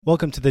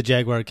Welcome to the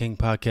Jaguar King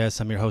podcast.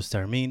 I'm your host,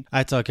 Armin.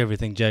 I talk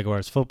everything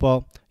Jaguars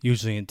football,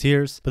 usually in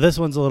tiers, but this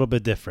one's a little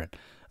bit different.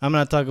 I'm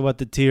not talking about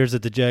the tiers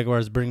that the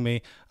Jaguars bring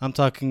me. I'm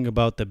talking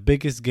about the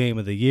biggest game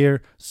of the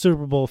year,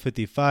 Super Bowl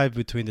 55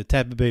 between the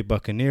Tampa Bay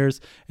Buccaneers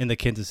and the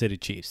Kansas City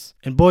Chiefs.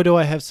 And boy, do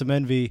I have some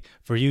envy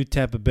for you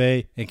Tampa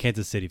Bay and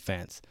Kansas City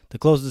fans. The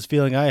closest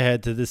feeling I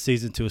had to this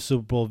season to a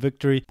Super Bowl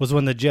victory was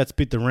when the Jets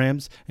beat the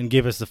Rams and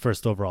gave us the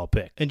first overall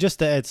pick. And just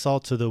to add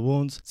salt to the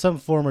wounds, some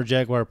former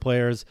Jaguar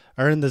players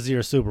are in this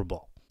year's Super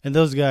Bowl. And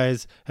those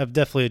guys have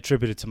definitely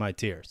attributed to my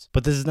tears.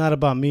 But this is not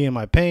about me and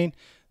my pain.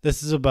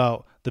 This is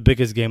about the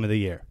biggest game of the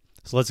year.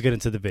 So let's get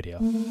into the video.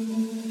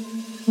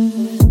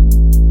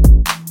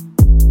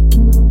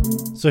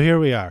 So here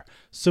we are,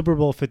 Super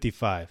Bowl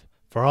 55,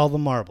 for all the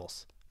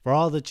marbles, for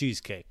all the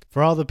cheesecake,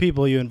 for all the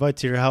people you invite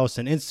to your house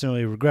and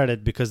instantly regret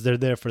it because they're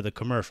there for the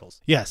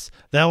commercials. Yes,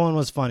 that one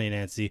was funny,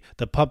 Nancy,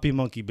 the puppy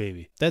monkey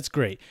baby. That's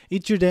great.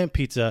 Eat your damn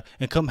pizza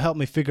and come help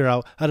me figure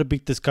out how to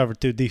beat this cover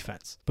 2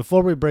 defense.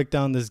 Before we break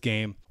down this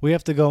game, we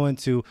have to go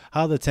into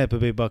how the Tampa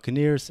Bay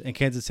Buccaneers and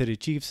Kansas City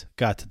Chiefs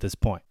got to this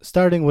point.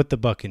 Starting with the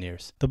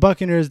Buccaneers. The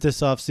Buccaneers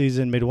this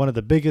offseason made one of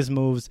the biggest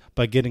moves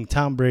by getting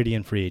Tom Brady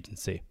in free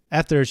agency.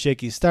 After a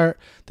shaky start,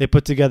 they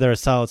put together a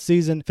solid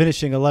season,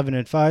 finishing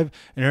 11-5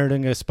 and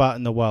earning a spot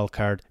in the wild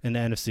card in the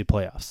NFC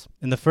playoffs.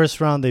 In the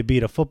first round, they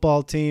beat a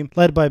football team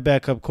led by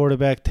backup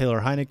quarterback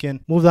Taylor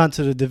Heineken, moved on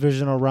to the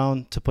divisional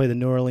round to play the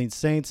New Orleans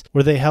Saints,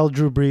 where they held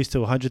Drew Brees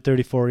to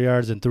 134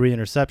 yards and 3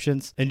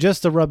 interceptions. And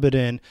just to rub it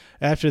in,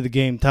 after the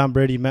game, Tom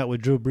Brady met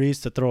with Drew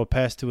Brees to throw a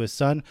pass to his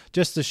son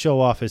just to show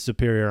off his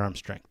superior arm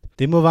strength.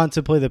 They move on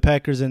to play the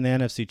Packers in the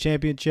NFC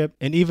Championship,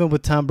 and even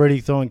with Tom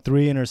Brady throwing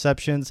 3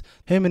 interceptions,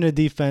 him and the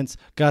defense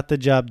got the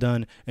job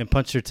done and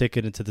punched their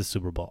ticket into the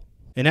Super Bowl.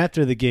 And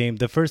after the game,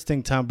 the first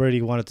thing Tom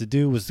Brady wanted to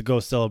do was to go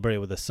celebrate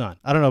with his son.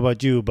 I don't know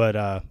about you, but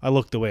I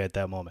looked away at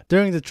that moment.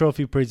 During the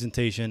trophy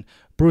presentation,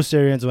 Bruce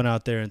Arians went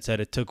out there and said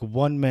it took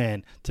one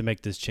man to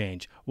make this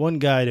change, one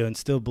guy to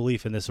instill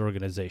belief in this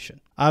organization,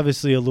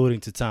 obviously alluding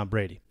to Tom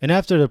Brady. And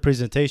after the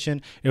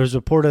presentation, it was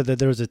reported that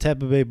there was a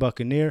Tampa Bay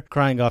Buccaneer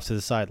crying off to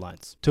the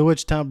sidelines, to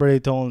which Tom Brady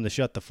told him to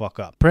shut the fuck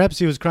up. Perhaps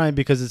he was crying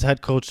because his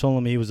head coach told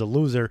him he was a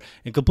loser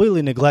and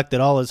completely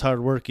neglected all his hard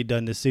work he'd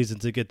done this season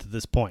to get to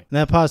this point. And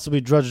that possibly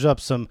drudged up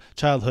some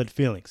childhood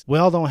feelings. We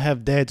all don't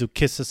have dads who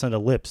kiss us on the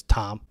lips,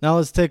 Tom. Now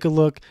let's take a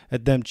look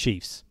at them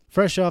Chiefs.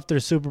 Fresh off their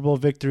Super Bowl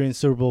victory in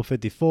Super Bowl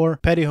 54,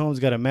 Patty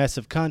Holmes got a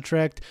massive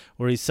contract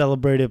where he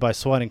celebrated by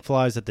swatting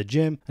flies at the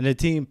gym, and the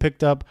team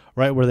picked up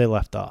right where they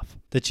left off.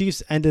 The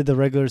Chiefs ended the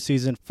regular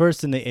season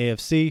first in the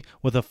AFC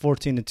with a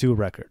 14-2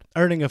 record,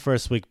 earning a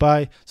first-week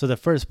bye, so the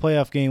first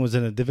playoff game was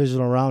in the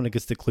divisional round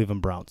against the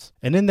Cleveland Browns.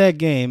 And in that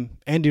game,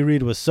 Andy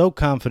Reid was so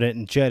confident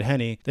in Chad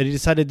Henne that he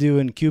decided to do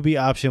an QB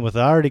option with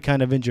an already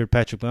kind of injured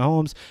Patrick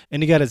Mahomes,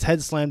 and he got his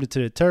head slammed into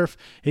the turf.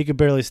 He could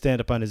barely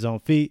stand up on his own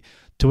feet,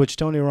 to which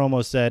Tony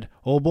Romo said,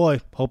 "Oh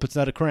boy, hope it's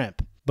not a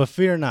cramp." But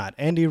fear not,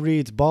 Andy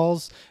Reid's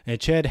balls and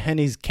Chad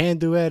Henne's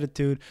can-do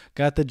attitude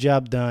got the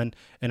job done,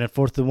 and at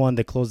 4th-1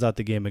 they closed out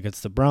the game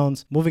against the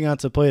Browns, moving on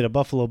to play the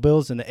Buffalo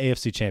Bills in the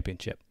AFC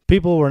Championship.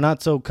 People were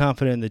not so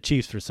confident in the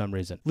Chiefs for some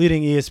reason,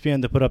 leading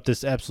ESPN to put up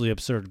this absolutely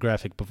absurd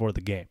graphic before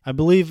the game. I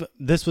believe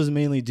this was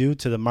mainly due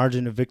to the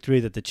margin of victory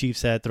that the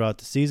Chiefs had throughout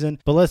the season,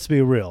 but let's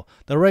be real,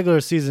 the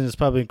regular season is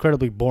probably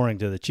incredibly boring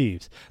to the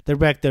Chiefs. They're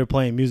back there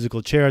playing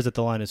musical chairs at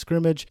the line of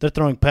scrimmage, they're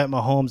throwing Pat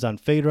Mahomes on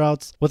fade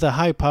routes. With a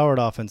high-powered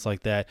offense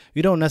like that,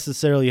 you don't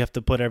necessarily have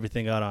to put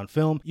everything out on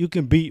film. You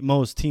can beat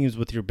most teams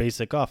with your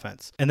basic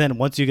offense. And then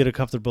once you get a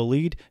comfortable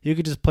lead, you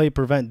can just play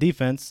prevent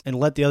defense and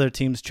let the other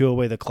teams chew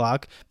away the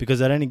clock,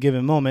 because at any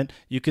given moment,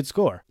 you could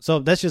score. So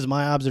that's just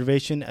my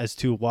observation as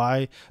to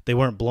why they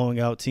weren't blowing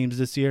out teams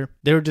this year.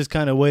 They were just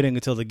kind of waiting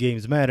until the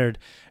games mattered,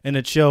 and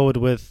it showed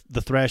with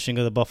the thrashing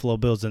of the Buffalo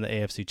Bills in the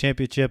AFC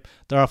Championship.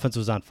 Their offense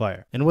was on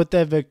fire. And with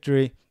that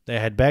victory, they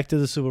head back to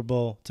the Super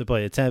Bowl to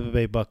play the Tampa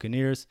Bay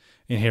Buccaneers,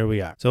 and here we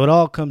are. So it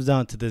all comes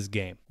down to this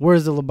game. Where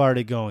is the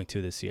Lombardi going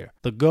to this year?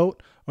 The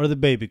GOAT or the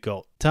baby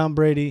GOAT? Tom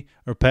Brady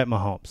or Pat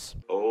Mahomes?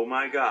 Oh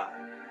my God.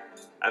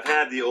 I've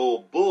had the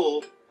old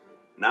bull.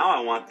 Now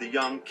I want the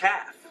young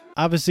calf.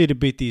 Obviously, to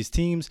beat these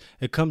teams,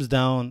 it comes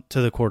down to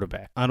the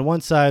quarterback. On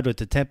one side, with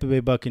the Tampa Bay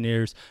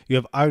Buccaneers, you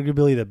have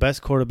arguably the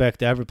best quarterback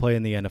to ever play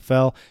in the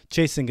NFL,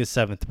 chasing his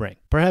 7th ring.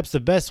 Perhaps the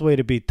best way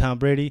to beat Tom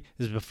Brady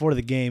is before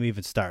the game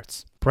even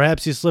starts.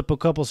 Perhaps you slip a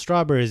couple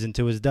strawberries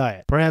into his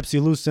diet. Perhaps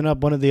you loosen up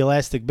one of the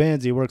elastic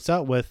bands he works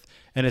out with,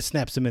 and it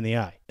snaps him in the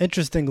eye.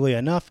 Interestingly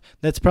enough,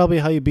 that's probably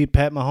how you beat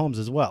Pat Mahomes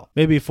as well.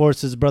 Maybe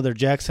force his brother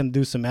Jackson to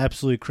do some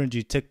absolutely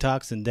cringy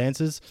TikToks and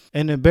dances,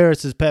 and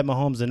embarrasses Pat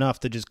Mahomes enough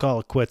to just call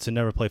it quits and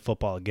never play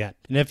football again.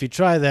 And if you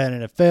try that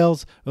and it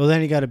fails, well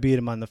then you got to beat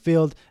him on the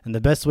field, and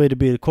the best way to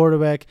beat a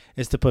quarterback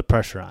is to put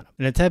pressure on him.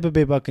 And the Tampa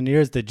Bay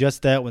Buccaneers did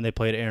just that when they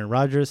played Aaron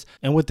Rodgers,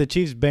 and with the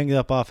Chiefs' banged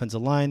up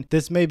offensive line,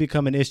 this may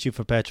become an issue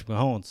for Patrick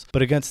Mahomes, zones.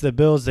 But against the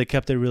Bills, they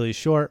kept it really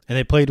short, and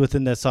they played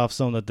within that soft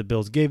zone that the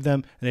Bills gave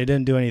them, and they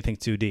didn't do anything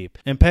too deep.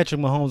 And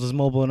Patrick Mahomes was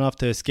mobile enough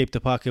to escape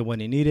the pocket when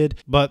he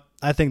needed, but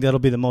I think that'll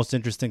be the most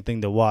interesting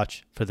thing to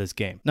watch for this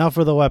game. Now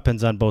for the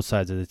weapons on both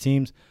sides of the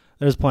teams.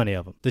 There's plenty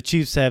of them. The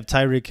Chiefs have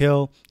Tyreek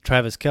Hill,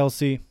 Travis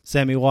Kelce,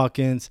 Sammy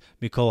Watkins,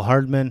 Mecole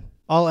Hardman,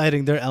 all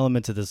adding their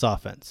element to this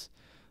offense.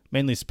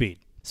 Mainly speed.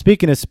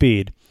 Speaking of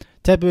speed,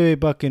 Tampa Bay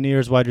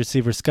Buccaneers wide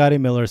receiver Scotty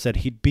Miller said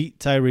he'd beat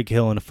Tyreek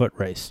Hill in a foot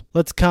race.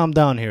 Let's calm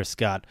down here,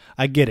 Scott.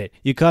 I get it.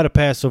 You caught a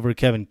pass over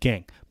Kevin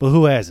King, but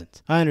who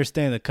hasn't? I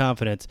understand the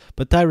confidence,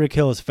 but Tyreek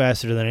Hill is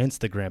faster than an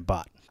Instagram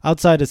bot.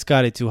 Outside of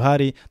Scotty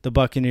Tuhati, the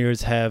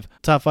Buccaneers have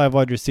top 5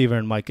 wide receiver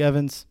in Mike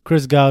Evans,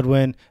 Chris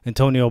Godwin,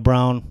 Antonio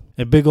Brown,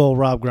 and big old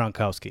Rob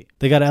Gronkowski.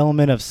 They got an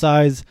element of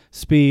size,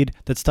 speed,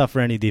 that's tough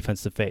for any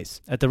defense to face.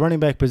 At the running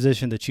back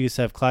position, the Chiefs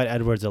have Clyde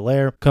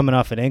Edwards-Helaire coming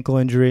off an ankle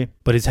injury,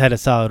 but he's had a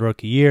solid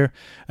rookie year.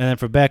 And then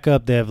for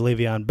backup, they have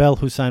Le'Veon Bell,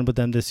 who signed with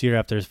them this year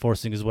after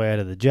forcing his way out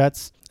of the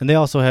Jets. And they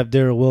also have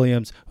Darrell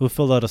Williams, who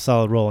filled out a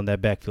solid role in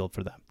that backfield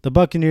for them. The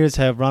Buccaneers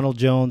have Ronald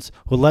Jones,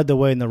 who led the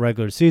way in the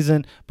regular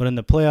season, but in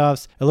the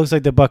playoffs, it looks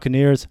like the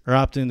Buccaneers are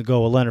opting to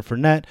go with Leonard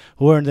Fournette,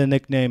 who earned the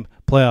nickname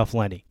Playoff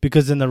Lenny,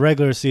 because in the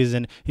regular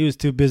season, he was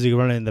too busy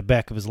running in the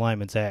back of his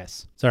lineman's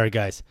ass. Sorry,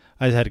 guys.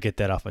 I just had to get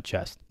that off my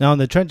chest. Now, in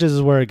the trenches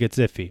is where it gets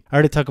iffy. I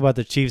already talked about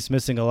the Chiefs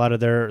missing a lot of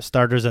their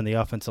starters on the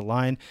offensive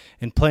line,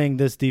 and playing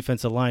this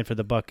defensive line for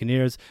the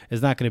Buccaneers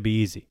is not going to be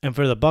easy. And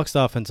for the Bucs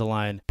offensive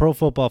line, Pro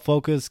Football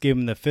Focus gave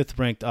them the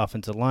 5th-ranked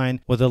offensive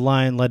line, with a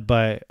line led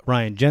by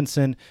Ryan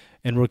Jensen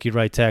and rookie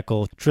right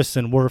tackle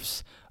Tristan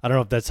Wirfs. I don't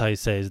know if that's how you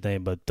say his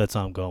name, but that's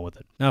how I'm going with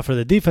it. Now for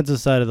the defensive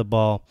side of the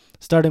ball,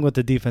 starting with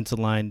the defensive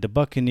line, the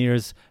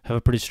Buccaneers have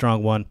a pretty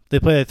strong one. They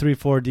play a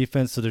 3-4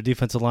 defense, so their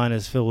defensive line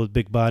is filled with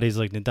big bodies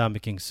like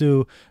Ndamukong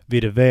Suh,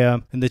 Vita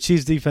Vea. And the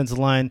Chiefs' defensive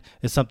line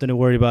is something to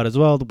worry about as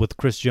well, with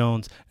Chris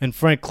Jones and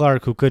Frank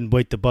Clark, who couldn't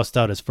wait to bust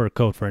out his fur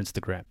coat for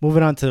Instagram.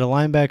 Moving on to the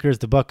linebackers,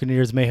 the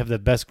Buccaneers may have the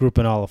best group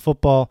in all of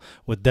football,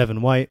 with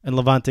Devin White and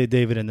Levante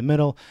David in the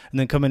middle, and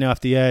then coming off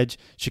the edge,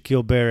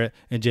 Shaquille Barrett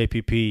and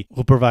JPP,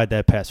 who provide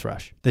that pass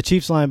rush. The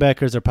Chiefs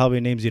linebackers are probably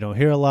names you don't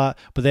hear a lot,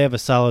 but they have a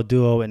solid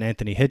duo in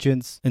Anthony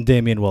Hitchens and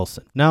Damian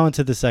Wilson. Now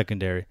into the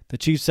secondary. The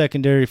Chiefs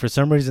secondary for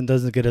some reason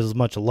doesn't get as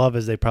much love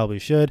as they probably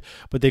should,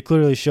 but they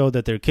clearly showed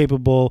that they're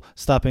capable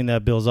stopping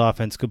that Bills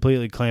offense,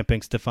 completely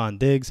clamping Stephon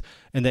Diggs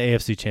in the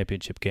AFC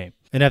Championship game.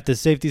 And at the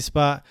safety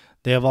spot,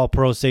 they have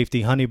all-pro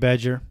safety Honey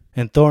Badger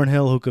and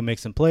Thornhill, who can make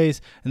some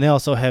plays, and they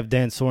also have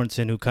Dan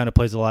Sorensen, who kind of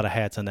plays a lot of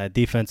hats on that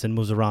defense and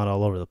moves around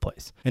all over the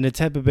place. And the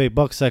Tampa Bay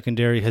Bucs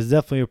secondary has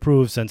definitely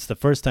improved since the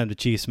first time the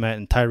Chiefs met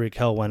and Tyreek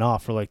Hill went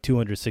off for like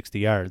 260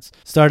 yards.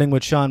 Starting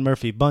with Sean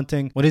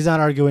Murphy-Bunting, when he's not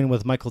arguing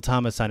with Michael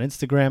Thomas on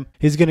Instagram,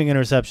 he's getting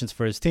interceptions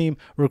for his team,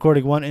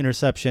 recording 1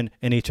 interception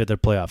in each of their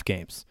playoff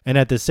games. And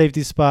at the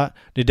safety spot,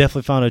 they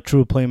definitely found a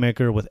true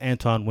playmaker with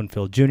Antoine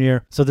Winfield Jr.,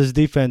 so this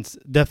defense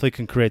definitely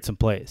can create some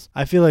plays.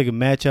 I feel like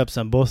matchups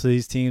on both of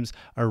these teams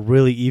are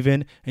really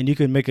even, and you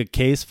can make a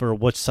case for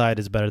which side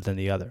is better than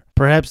the other.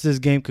 Perhaps this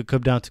game could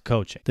come down to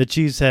coaching. The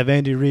Chiefs have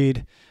Andy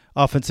Reid,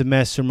 offensive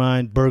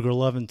mastermind,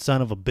 burger-loving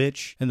son of a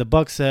bitch, and the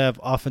Bucs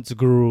have offensive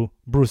guru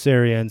Bruce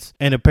Arians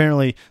and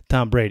apparently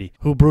Tom Brady,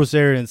 who Bruce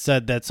Arians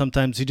said that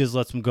sometimes he just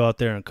lets him go out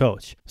there and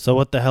coach. So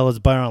what the hell is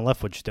Byron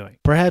Leftwich doing?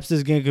 Perhaps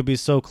this game could be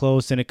so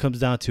close and it comes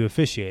down to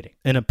officiating,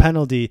 and a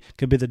penalty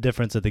could be the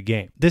difference of the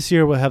game. This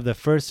year we'll have the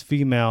first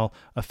female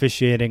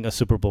officiating a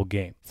Super Bowl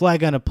game.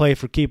 Flag on a play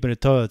for keeping the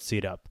toilet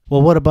seat up.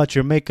 Well, what about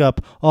your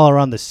makeup all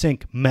around the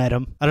sink,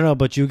 madam? I don't know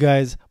about you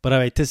guys, but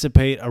I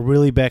anticipate a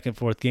really back and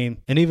forth game,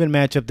 and even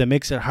matchup that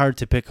makes it hard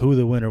to pick who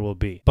the winner will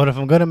be. But if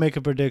I'm going to make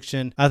a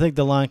prediction, I think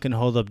the line can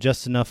hold up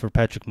just enough for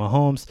Patrick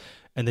Mahomes,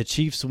 and the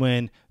Chiefs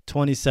win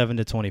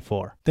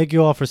 27-24. Thank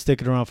you all for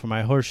sticking around for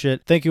my horse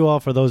shit. Thank you all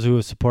for those who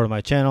have supported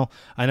my channel.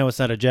 I know it's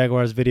not a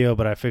Jaguars video,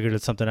 but I figured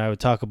it's something I would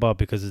talk about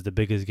because it's the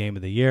biggest game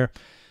of the year.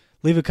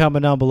 Leave a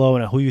comment down below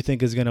on who you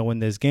think is going to win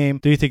this game.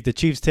 Do you think the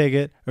Chiefs take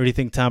it, or do you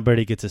think Tom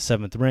Brady gets his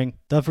 7th ring?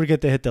 Don't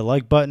forget to hit the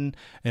like button,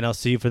 and I'll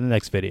see you for the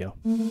next video.